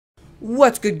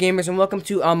What's good, gamers, and welcome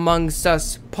to Among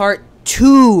Us Part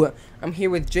 2. I'm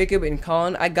here with Jacob and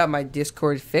Colin. I got my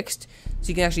Discord fixed, so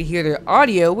you can actually hear their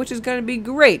audio, which is going to be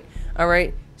great.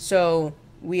 Alright, so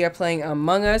we are playing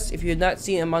Among Us. If you have not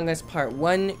seen Among Us Part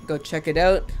 1, go check it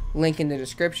out. Link in the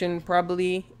description,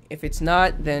 probably. If it's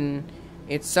not, then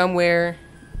it's somewhere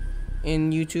in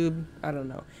YouTube. I don't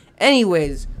know.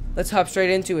 Anyways, let's hop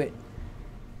straight into it.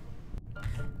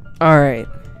 Alright.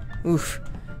 Oof.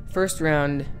 First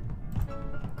round.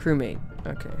 Crewmate.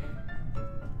 Okay.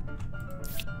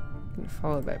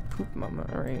 Followed by Poop Mama.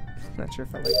 Alright. Not sure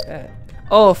if I like that.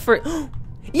 Oh,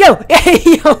 Yo!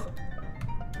 Hey, yo!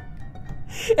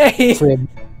 Hey!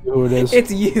 Who it is?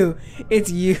 It's you. It's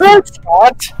you. It's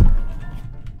not.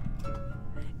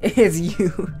 It's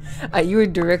you. You were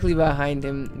directly behind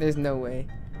him. There's no way.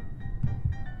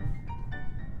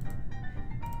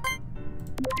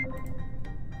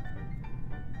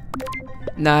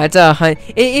 Nah, it's a hunt.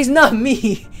 It's not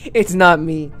me. It's not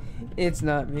me. It's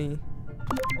not me.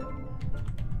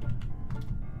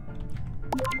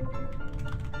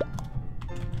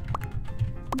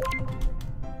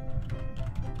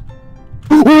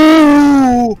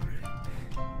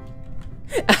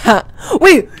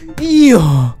 Wait,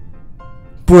 yo,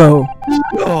 bro.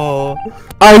 Oh.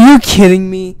 Are you kidding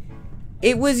me?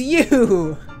 It was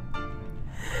you.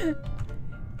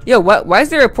 Yo, what? Why is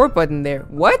there a report button there?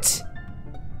 What?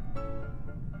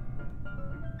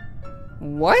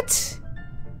 What?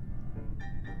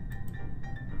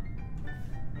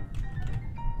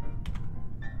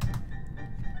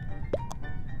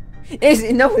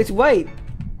 No, it's white.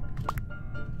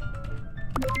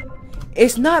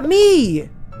 It's not me.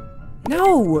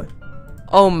 No.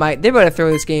 Oh my! They're about to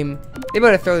throw this game. They're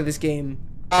about to throw this game.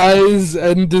 Lies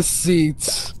and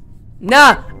deceit.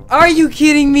 Nah. Are you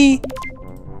kidding me?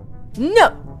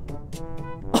 No.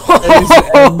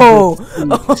 Oh!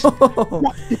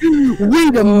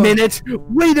 Wait a minute!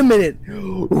 Wait a minute!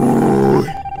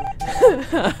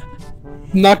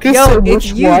 Not gonna say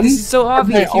which one. This is so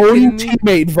obvious. My own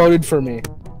teammate voted for me.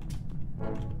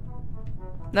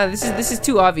 No, this is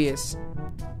too obvious.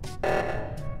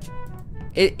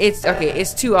 It's okay.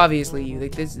 It's too obviously you.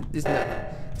 Like this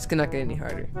cannot get any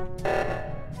harder.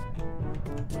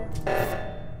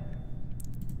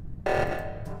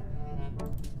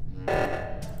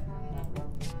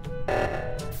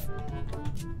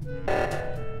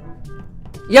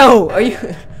 Yo, are you?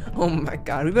 Oh my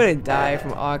God, we better die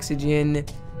from oxygen.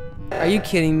 Are you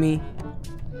kidding me?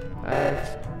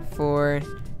 5, 4,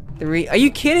 3. Are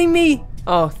you kidding me?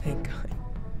 Oh, thank God.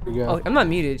 Here we go. Oh, I'm not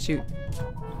muted. Shoot.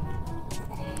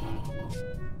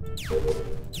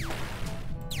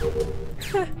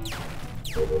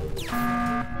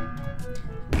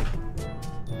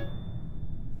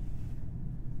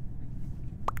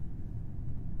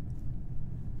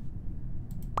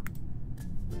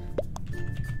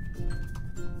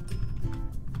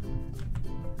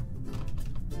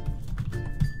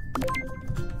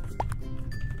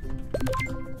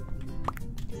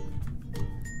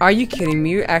 Are you kidding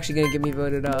me? You're actually gonna get me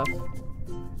voted off.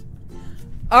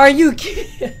 Are you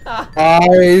kidding?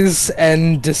 Lies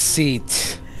and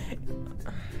deceit.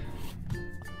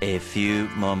 A few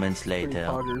moments later.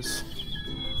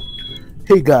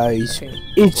 Hey guys, Okay.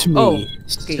 it's me, Oh, okay.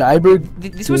 Cyber.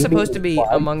 This was supposed to be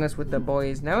Among Us with the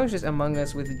boys. Now it's just Among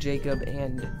Us with Jacob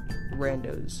and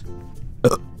randos.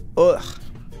 Ugh.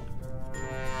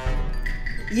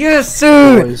 Yes,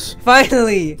 sir! Boys.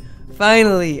 Finally!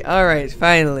 Finally! Alright,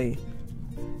 finally.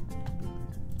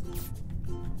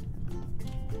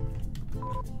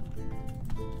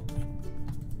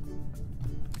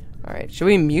 Alright, should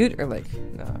we mute or like,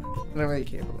 nah, I don't really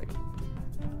care, but like.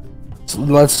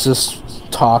 Let's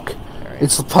just talk. Alright.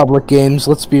 It's public games.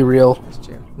 Let's be real. That's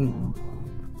true.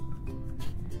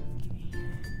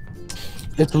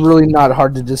 It's really not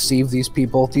hard to deceive these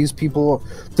people. These people,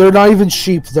 they're not even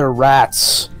sheep. They're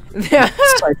rats.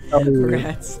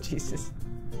 Rats, Jesus.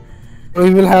 They don't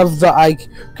even have the IQ.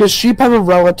 Because sheep have a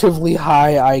relatively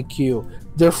high IQ.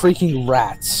 They're freaking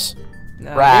rats.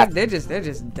 No, Rat. they're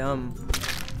just dumb.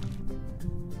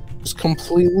 It's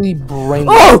completely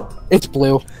brainless. Oh! It's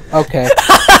blue. Okay.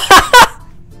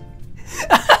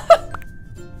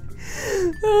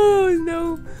 Oh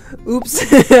no.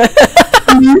 Oops.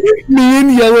 Me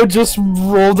and Yellow just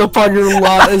rolled up on your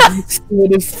lot as you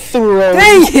slid his throat.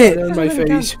 Dang it! In my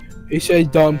face. He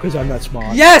said dumb because I'm not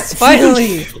smart. Yes,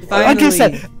 finally! Finally. Like I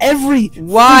said, every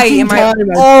Why freaking am I time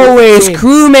always play-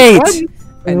 crewmate?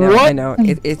 I know, What? I know.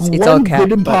 It's all cap.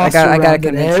 Good But I imposter gotta round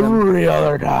convince them. every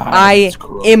other time. I It's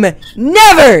cruel. am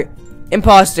never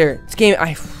imposter. This game, I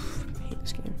hate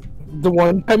this game. The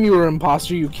one time you were an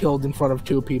imposter, you killed in front of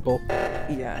 2 people.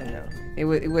 Yeah, I know. It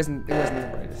wasn't the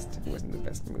brightest. It wasn't the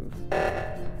best move.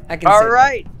 I can say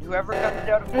Alright, whoever comes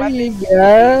out of weapons.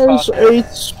 Yes,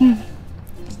 it's.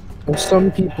 And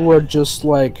some people are just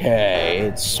like, hey,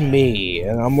 it's me.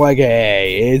 And I'm like,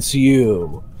 hey, it's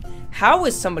you. that. How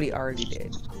is somebody already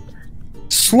dead?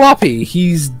 Sloppy,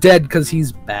 he's dead because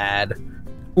he's bad.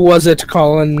 Who was it,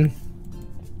 Colin?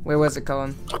 Where was it,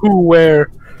 Colin? Who,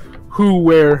 where? Who,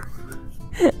 where?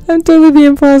 I'm totally the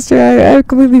imposter. I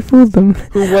completely fooled them.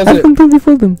 Who was I it? completely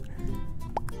fooled them.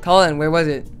 Colin, where was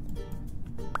it?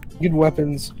 Good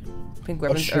weapons. Pink Oh,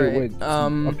 weapons. shoot, Alright. wait.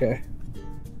 Okay.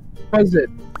 Who was it?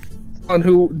 On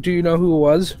who? Do you know who it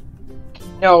was?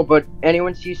 No, but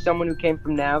anyone see someone who came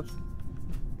from Nav?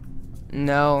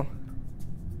 No.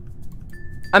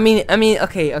 I mean,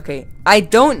 okay. I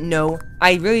don't know.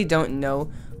 I really don't know.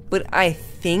 But I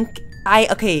think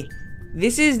okay.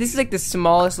 This is like the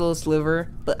smallest little sliver,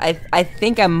 but I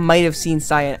think I might have seen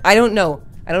Cyan. I don't know.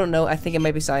 I think it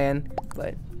might be Cyan,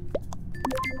 but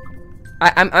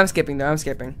I'm skipping though. I'm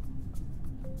skipping.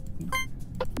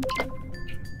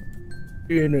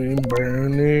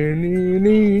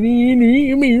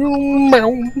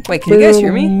 Wait, can you guys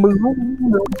hear me?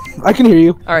 I can hear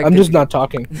you. All right, I'm good. just not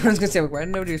talking. I was gonna say, why did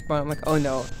nobody respond? I'm like, oh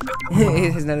no,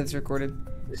 his none of it's recorded.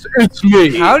 It's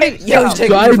me. How did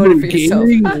Jacob you voted for yourself?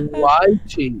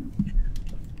 YT.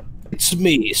 It's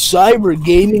me, Cyber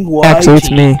Gaming YT, Actually,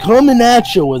 it's me. coming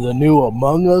at you with a new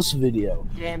Among Us video.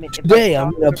 Damn it. Today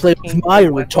I'm gonna play with my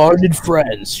retarded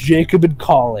friends, Jacob and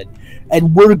Colin,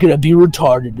 and we're gonna be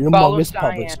retarded in Among Follow Us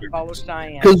public Cyan. server. Follow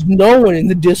Cyan. Because no one in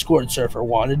the Discord server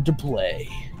wanted to play.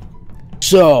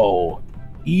 So,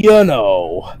 you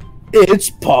know, it's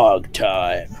Pog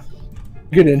time.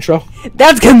 Good intro.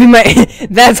 That's gonna be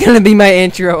my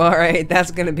intro. All right,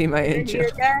 that's gonna be my In intro.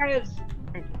 here, guys.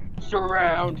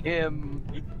 Surround him.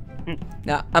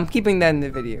 Nah, I'm keeping that in the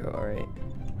video. All right.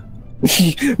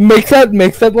 make that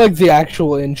like the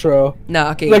actual intro. No,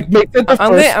 okay. Like make that the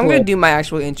I'm first gonna clip. do my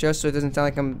actual intro so it doesn't sound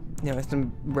like I'm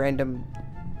some random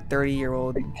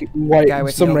 30-year-old White, guy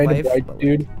with some no random life, white but, like,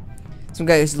 dude. some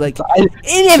guy who's like, I-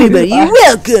 and everybody,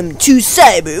 welcome to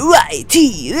Cyber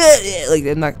YT. Like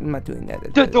I'm not doing that.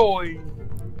 Dadoy.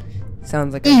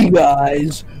 Sounds like Hey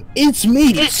guys, it's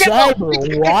me, It's Cyber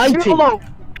It's YT,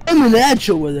 coming at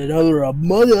you with another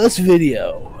Among Us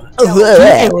video.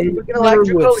 Looking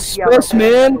electrical. With Space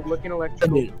Man. Looking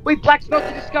electrical. Wait, Black's about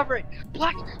to discover it.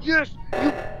 Black, yes,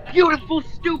 you beautiful,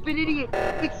 stupid idiot.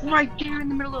 It's right there in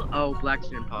the middle of. Oh, Black's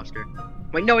an imposter.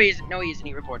 Wait, no, he isn't. No, he isn't.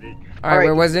 He reported it. All right,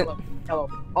 where was it? Yellow.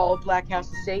 All Black has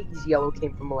to say is yellow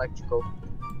came from electrical.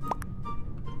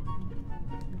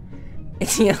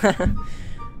 Yeah.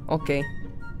 Okay.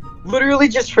 Literally,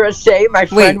 just for a say, my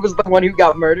friend was the one who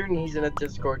got murdered, and he's in a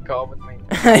Discord call with me.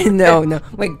 No.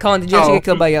 Wait, Colin, did you actually get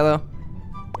killed by yellow?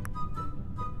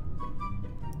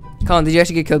 Colin, did you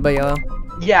actually get killed by yellow?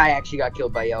 Yeah, I actually got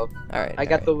killed by yellow. Alright. I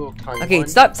got the little tongue. Okay, one.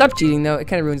 stop cheating though. It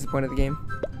kind of ruins the point of the game.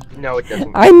 No, it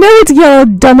doesn't. I know it's yellow,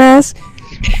 dumbass.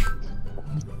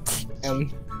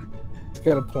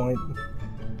 Got a point.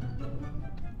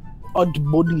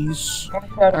 Odd buddies.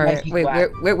 Alright,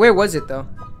 wait, where was it though?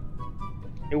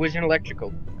 It was in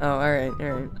electrical. Oh, alright.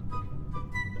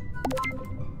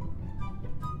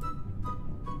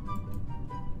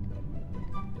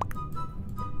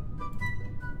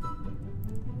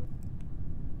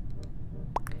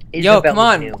 Yo, come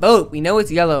on, vote. We know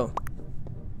it's yellow.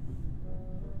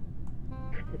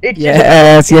 It's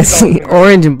Yes.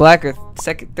 Orange and black are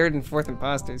second, third, and fourth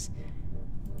imposters.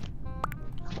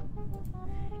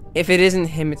 If it isn't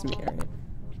him, it's me. Alright.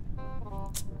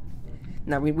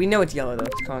 No, we know it's yellow though.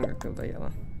 It's Colin got killed by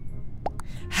yellow.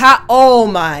 Oh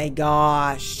my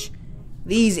gosh!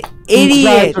 These You guys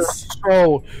idiots! are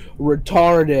so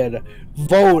retarded.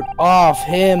 Vote off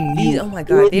him. These, you oh my god,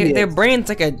 their idiots. brain's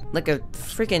like a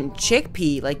freaking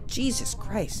chickpea. Like Jesus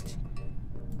Christ.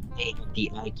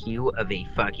 the IQ of a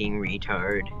fucking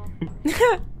retard.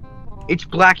 It's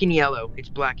black and yellow. It's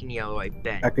black and yellow, I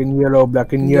bet. Black and yellow,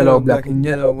 black and yellow, Black and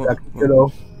yellow. black and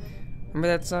yellow. Remember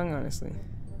that song, honestly?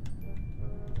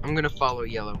 I'm gonna follow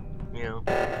yellow, you know.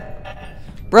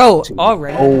 Bro,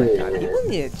 already? Oh. Oh my god, people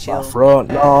need to chill. Front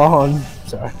lawn.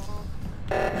 Sorry.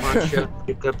 Marsha,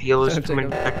 pick up yellow's Don't coming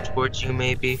take 'em. back towards you,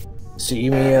 maybe. See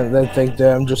me and they think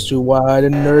that I'm just too white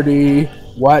and nerdy.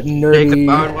 White and Jacob,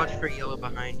 I would nerdy. watch for yellow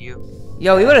behind you.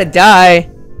 Yo, we wanna die.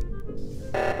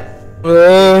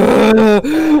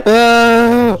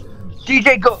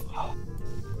 DJ, go!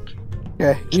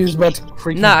 Okay, he's about to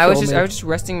freaking Nah, I was kill just me.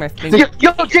 resting my finger.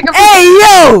 Yo, Jacob! Hey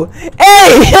yo!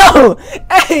 Hey yo!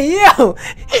 Hey yo!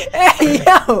 Hey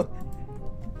yo!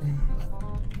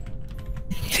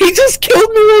 He just killed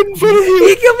me right in front of you.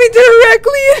 He killed me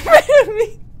directly in front of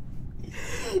me.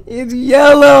 It's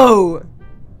yellow.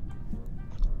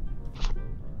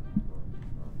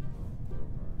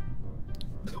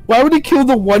 Why would he kill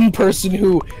the one person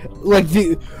who, like,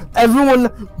 the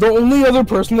only other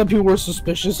person that people were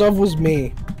suspicious of was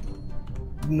me?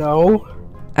 No.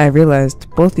 I realized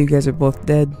both of you guys are both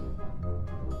dead.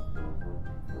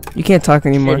 You can't talk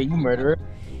anymore. Shit, you murderer.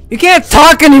 You can't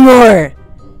talk anymore!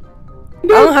 I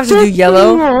don't have to do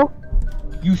yellow.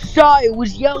 You saw it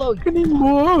was yellow.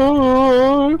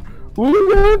 Anymore. We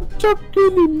don't talk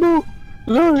anymore.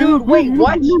 Dude, wait,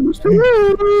 what? You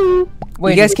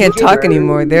guys can't talk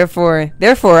anymore, therefore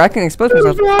I can expose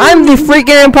myself. I'm the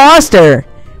freaking imposter!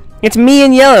 It's me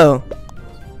in yellow.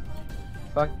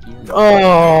 Fuck you.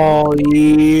 Oh,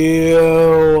 you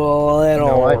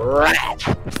little what?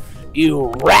 rat.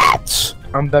 You rats.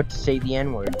 I'm about to say the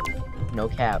N-word. No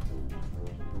cap.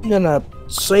 I'm gonna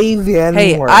say the N-word.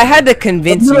 Hey, I had to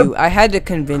convince you. I had to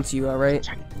convince you, alright?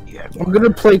 I'm gonna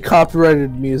play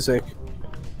copyrighted music.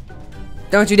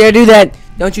 Don't you dare do that!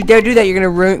 Don't you dare do that! You're gonna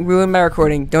ruin my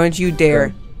recording. Don't you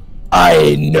dare.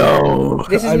 I know.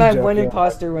 This is I'm my joking. one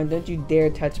imposter run. Don't you dare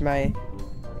touch my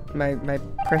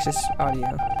precious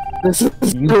audio. This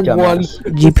is You the dumbass. one.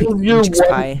 GP This is your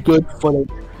GPI. one good footage.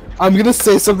 I'm gonna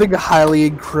say something highly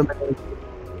incriminating.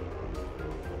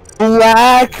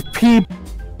 Black people.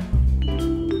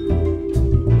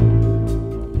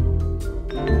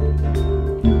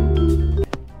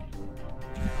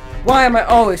 Why am I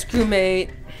always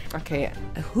crewmate? Okay,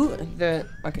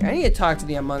 okay, I need to talk to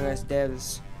the Among Us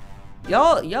devs.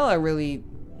 Y'all are really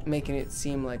making it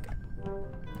seem like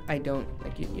I don't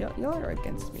like you. Y'all are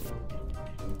against me.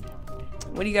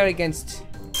 What do you got against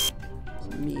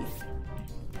me?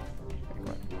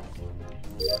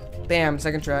 Bam,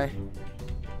 second try.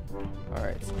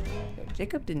 Alright.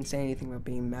 Jacob didn't say anything about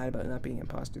being mad about not being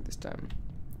imposter this time.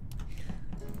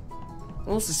 A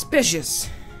little suspicious.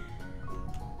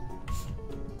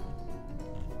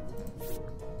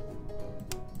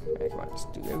 Alright, come on, let's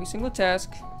do every single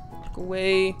task. Walk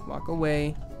away, walk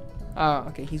away. Ah,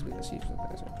 okay, he's with us. He's with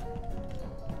us.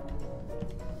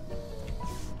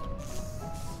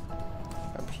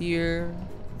 Up here,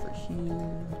 over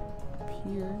here, up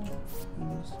here.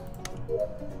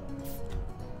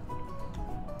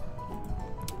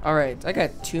 Alright, I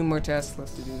got 2 more tasks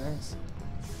left to do. Nice.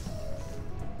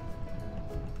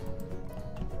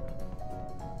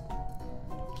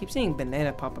 Keep seeing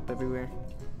banana pop up everywhere.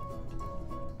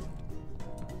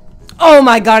 Oh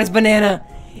my god, it's banana!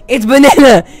 It's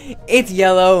banana! It's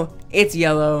yellow. It's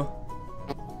yellow.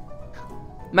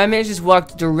 My man just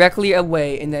walked directly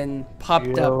away and then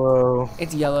popped up.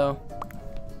 It's yellow.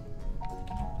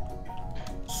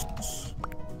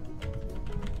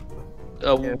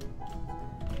 Yeah.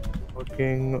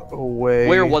 Looking away.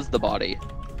 Where was the body?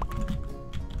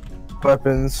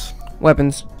 Weapons?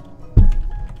 Weapons.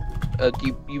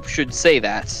 You should say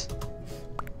that.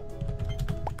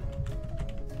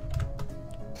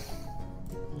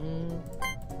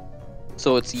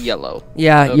 So it's yellow.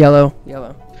 Yeah, Okay. yellow.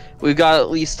 Yellow. We've got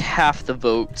at least half the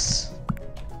votes.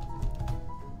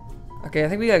 Okay, I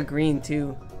think we got green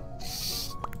too.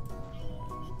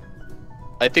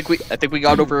 I think we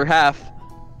got over half.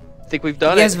 I think we've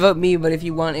done You guys it. vote me, but if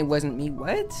you want, it wasn't me.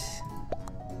 What?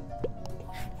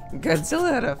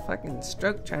 Godzilla had a fucking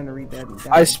stroke trying to read that down.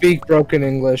 I speak broken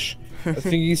English. I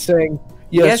think he's saying,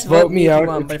 yes, vote me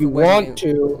out if you want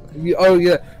to. Oh,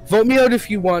 yeah. Vote me out if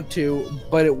you want to,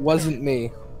 but it wasn't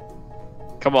me.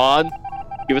 Come on,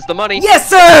 give us the money. Yes,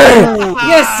 sir!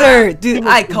 Yes, sir! Dude,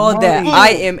 I called that. I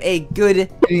am a good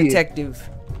detective.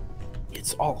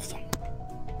 It's all of them.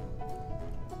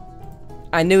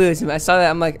 I knew it was him. I saw that.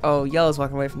 I'm like, oh, yellow's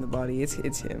walking away from the body. It's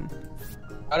him.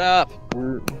 Shut up.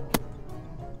 Oh,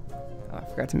 I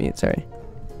forgot to mute. Sorry.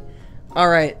 All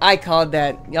right, I called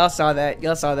that. Y'all saw that.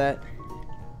 Y'all saw that.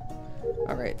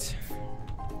 All right,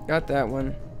 got that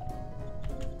one.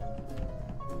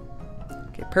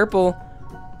 Okay, purple.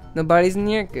 Nobody's in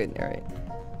here. Good. All right.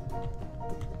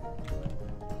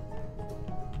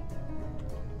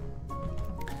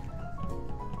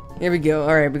 Here we go.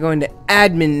 All right, we're going to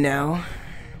admin now.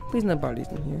 Please, no bodies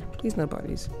in here. Please, no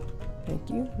bodies. Thank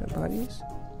you. No bodies.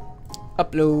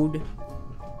 Upload.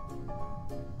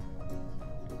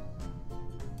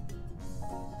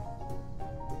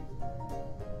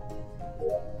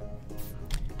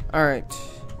 All right.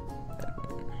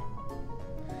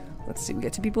 Let's see. We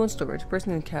got 2 people in storage.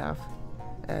 Person in calf.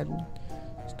 Add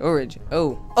storage.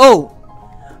 Oh. Oh.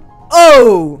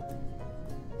 Oh.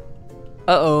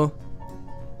 Uh-oh.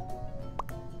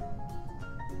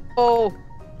 Oh.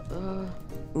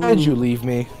 Why'd you leave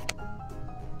me?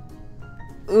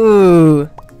 Ooh.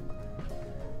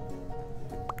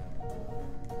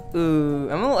 Ooh.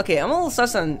 I'm a little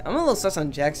sus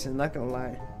on Jackson, not gonna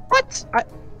lie. What?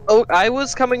 I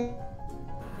was coming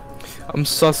I'm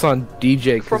sus on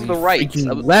DJ 'cause from he the right.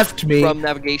 freaking left me. From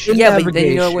navigation. Yeah, but then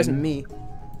you know it wasn't Navigation.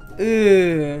 me.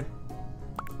 Ooh.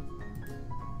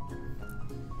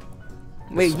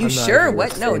 Wait, you I'm not sure? even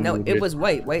What? No, saying no, you it did. was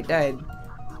White. White died.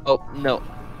 Oh no.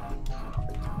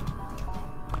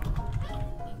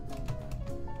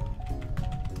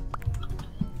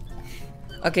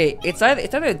 Okay, it's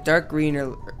either dark green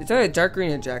or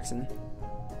Jackson.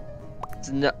 It's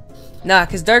no. Nah,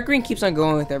 cause dark green keeps on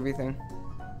going with everything.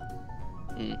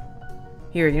 Hmm.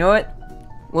 Here, you know what?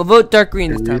 We'll vote dark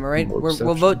green this There time, is alright? no We'll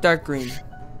exception. vote dark green.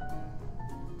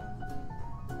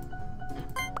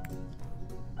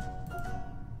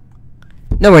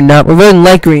 No, we're not. We're voting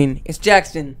light green. It's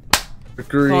Jackson.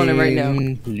 Calling it right now.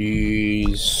 Green,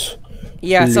 please.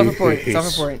 Yeah, self-report. Please.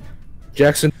 Self-report.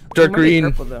 Jackson, dark It might be green.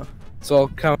 purple, though. It's all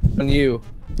count on you.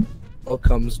 All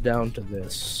comes down to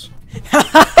this.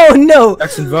 Oh no!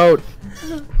 Jackson, vote.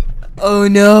 Oh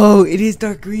no! It is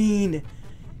dark green.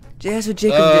 That's what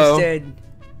Jacob just said.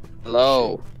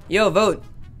 Hello. Yo, vote.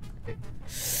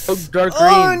 Oh, dark green.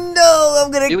 Oh no!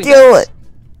 I'm gonna Here we kill go. it.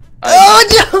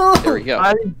 Oh no! There we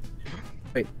go.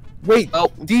 Wait,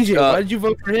 Oh, DJ, why did you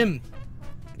vote for him?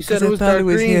 You said Because it I was thought dark it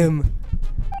was green. him.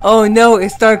 Oh no!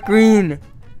 It's dark green.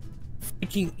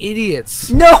 Freaking idiots.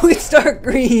 No, it's dark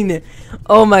green.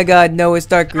 Oh my God! No, it's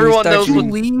dark green. Everyone It's dark knows You green.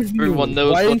 what- leave me. everyone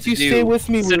knows Why what didn't to you do. stay with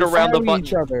me? Sit We were around the fighting button.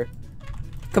 each other.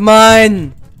 Come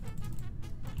on.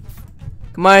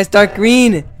 Come on, it's dark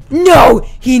green. No,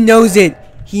 he knows it.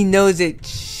 He knows it.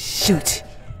 Shoot.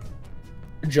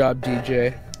 Good job,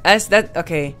 DJ.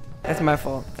 Okay. That's my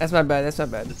fault. That's my bad. That's my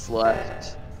bad. It's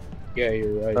left. Yeah,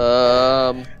 you're right.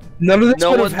 No None of this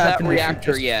would have one's at happened if you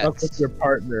reactor just yet. stuck with your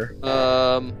partner.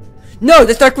 No,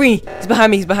 that's dark green. He's behind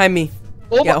me. He's behind me.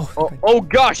 Oh, Yeah, my, oh, oh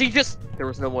gosh, there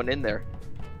was no one in there.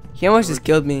 He almost just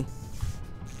killed me.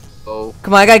 Oh.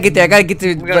 Come on, I gotta get there. I gotta get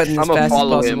to the I'm gonna- button as I'm gonna fast as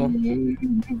follow possible.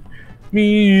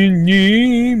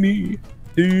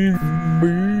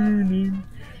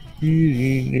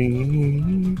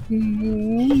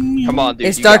 Come on, dude.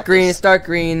 It's you dark got green. this. It's dark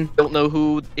green. Don't know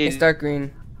who It's it dark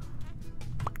green.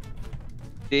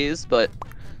 is, but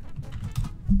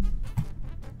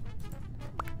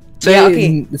Say, Yeah,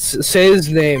 okay. say his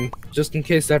name, just in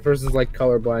case that person's like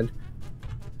colorblind.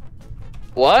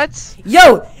 what?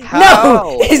 Yo, How?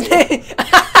 no. His name.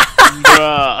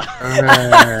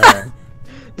 Bruh.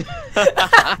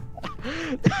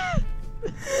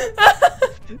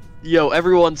 Yo,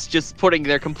 everyone's just putting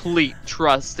their complete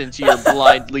trust into your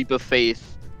blind leap of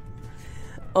faith.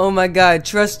 Oh my God,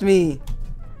 trust me.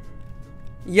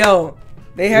 Yo,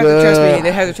 they have to trust me.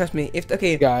 They have to trust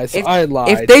me. Guys, if, I lied.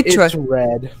 if they It's trust,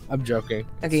 red. I'm joking.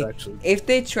 okay, It's actually... if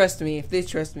they trust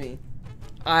me,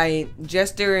 I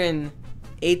Jester and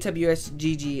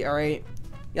AWSGG. All right,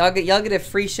 y'all get a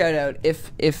free shout out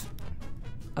if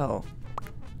oh,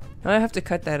 I have to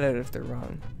cut that out if they're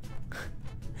wrong.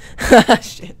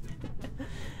 Shit.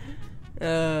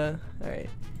 All right.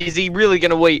 Is he really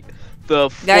gonna wait the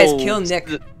full... Guys, kill Nick.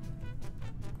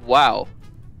 Wow.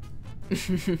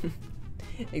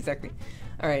 Exactly.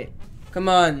 Alright. Come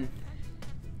on.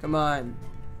 Come on.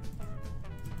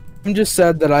 I'm just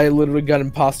sad that I literally got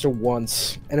imposter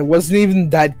once, and it wasn't even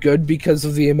that good because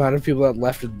of the amount of people that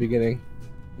left at the beginning.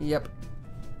 Yep.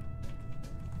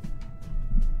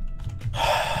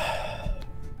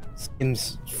 This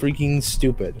game's freaking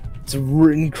stupid. It's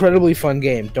an incredibly fun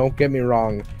game, don't get me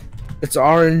wrong. Its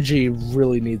RNG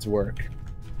really needs work.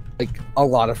 Like, a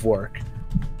lot of work.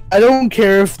 I don't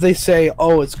care if they say,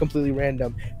 oh, it's completely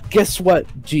random. Guess what,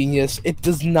 genius? It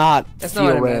does not That's feel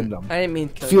not what I random. meant. I didn't mean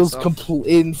to kill Feels yourself.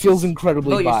 it feels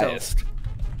incredibly Vote yourself. biased.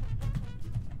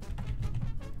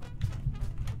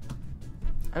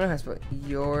 I don't know how to spell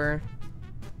your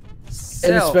And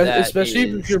self. especially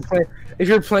is- if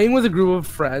you're playing with a group of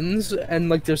friends and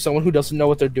like there's someone who doesn't know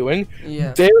what they're doing,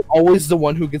 Yeah. they're always the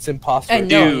one who gets imposter. And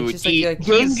no, Dude, it's just like, he- like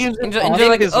he's- gives and imposter- they're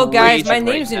like, is oh guys, my raging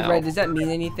right name's in now. red. Does that mean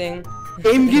anything?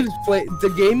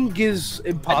 the game gives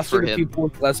imposter for to him. people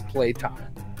with less playtime.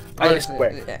 I Honestly, swear.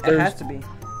 it There's- has to be.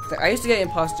 So I used to get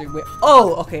imposter.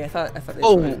 Oh, okay. I thought. They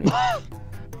Oh. voted me.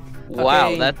 Wow,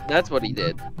 Okay. that's what he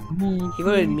did. He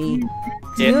voted me.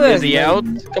 Is he out?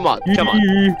 Come on, come on.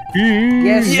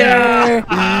 Yes, Yeah. sir.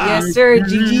 Yes, sir.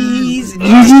 GG's.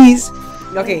 GG's.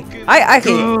 Okay. I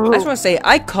just want to say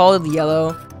I called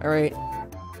yellow. All right.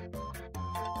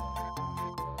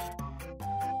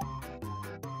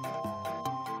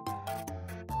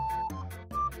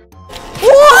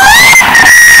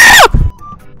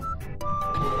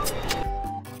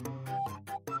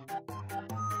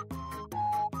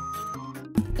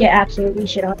 get absolutely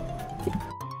shit on.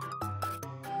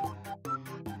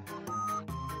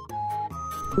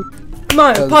 Come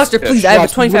on, imposter, please. I have a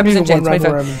Watch, 25% give me chance. one round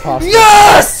where 25. I'm imposter.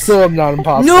 Yes! Still am not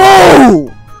imposter.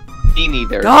 No! Me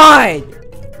neither. God!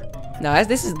 Nah,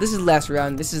 this is last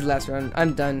round. This is last round.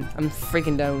 I'm done. I'm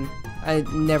freaking done. I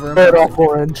never. Red off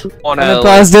orange. On I'm a,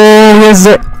 imposter. Yes,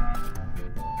 sir.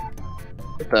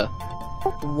 the,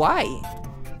 Why?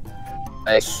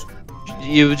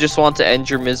 you just want to end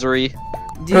your misery.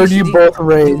 Heard you both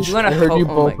rage. you wanna I heard you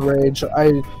oh both my rage.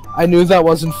 I knew that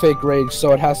wasn't fake rage,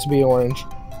 so it has to be orange.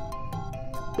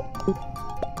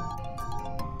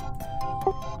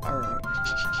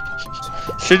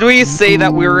 Alright. Should we say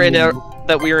that we're in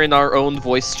our own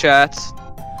voice chat?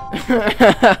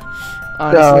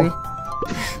 Honestly.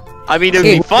 I mean, it'd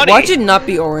Okay, be funny. watch it not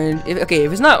be orange. If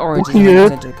it's not orange, it's Yeah.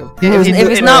 100% Jacob. If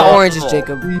it's not orange, it's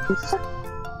Jacob.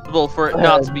 Well, for it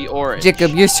not to be orange.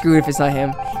 Jacob, you're screwed if it's not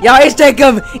him. Yeah, it's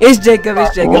Jacob! It's Jacob,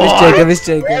 it's Jacob, it's Jacob, it's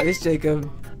Jacob, it's Jacob.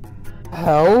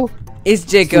 Hell? It's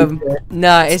Jacob.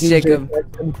 Nah, it's Jacob.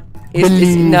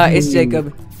 It's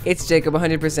Jacob. It's Jacob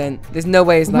 100%. There's no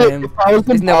way it's not him. If I was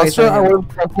There's an no way it's imposter, not I him. would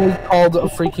have definitely called a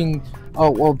freaking.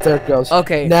 Oh well, there it goes.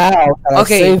 Okay. Now that I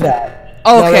Okay. say that.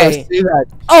 Now that I Okay. say that.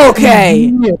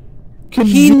 Okay.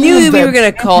 He knew that we were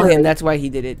gonna call secret. him. That's why he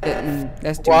did it.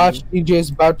 That's too Watch, mean. DJ's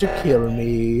about to kill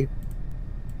me.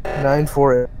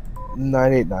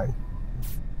 94989.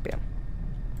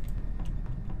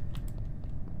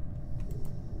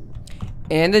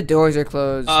 And the doors are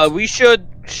closed. We should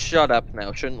shut up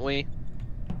now, shouldn't we?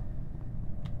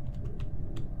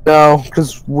 No,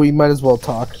 because we might as well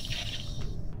talk.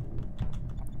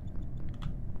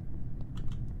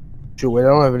 Shoot, we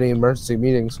don't have any emergency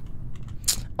meetings.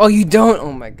 Oh, you don't?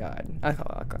 Oh my god. I'll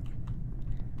call.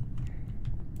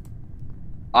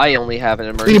 I only have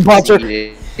an The imposter. emergency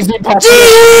meeting. He's the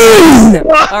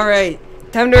imposter. Alright.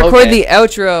 Time to record Okay. the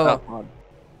outro. Oh,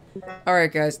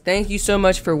 Alright guys, thank you so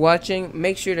much for watching.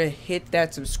 Make sure to hit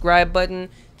that subscribe button,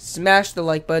 smash the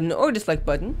like button or dislike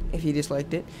button if you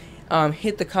disliked it.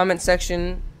 Hit the comment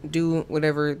section, do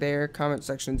whatever there. Comment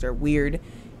sections are weird.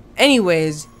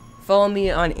 Anyways, follow me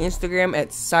on Instagram at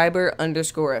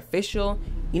cyber_official.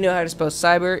 You know how to spell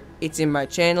cyber, it's in my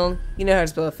channel. You know how to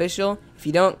spell official. If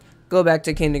you don't, go back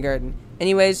to kindergarten.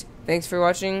 Anyways, thanks for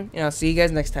watching, and I'll see you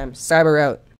guys next time. Cyber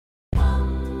out.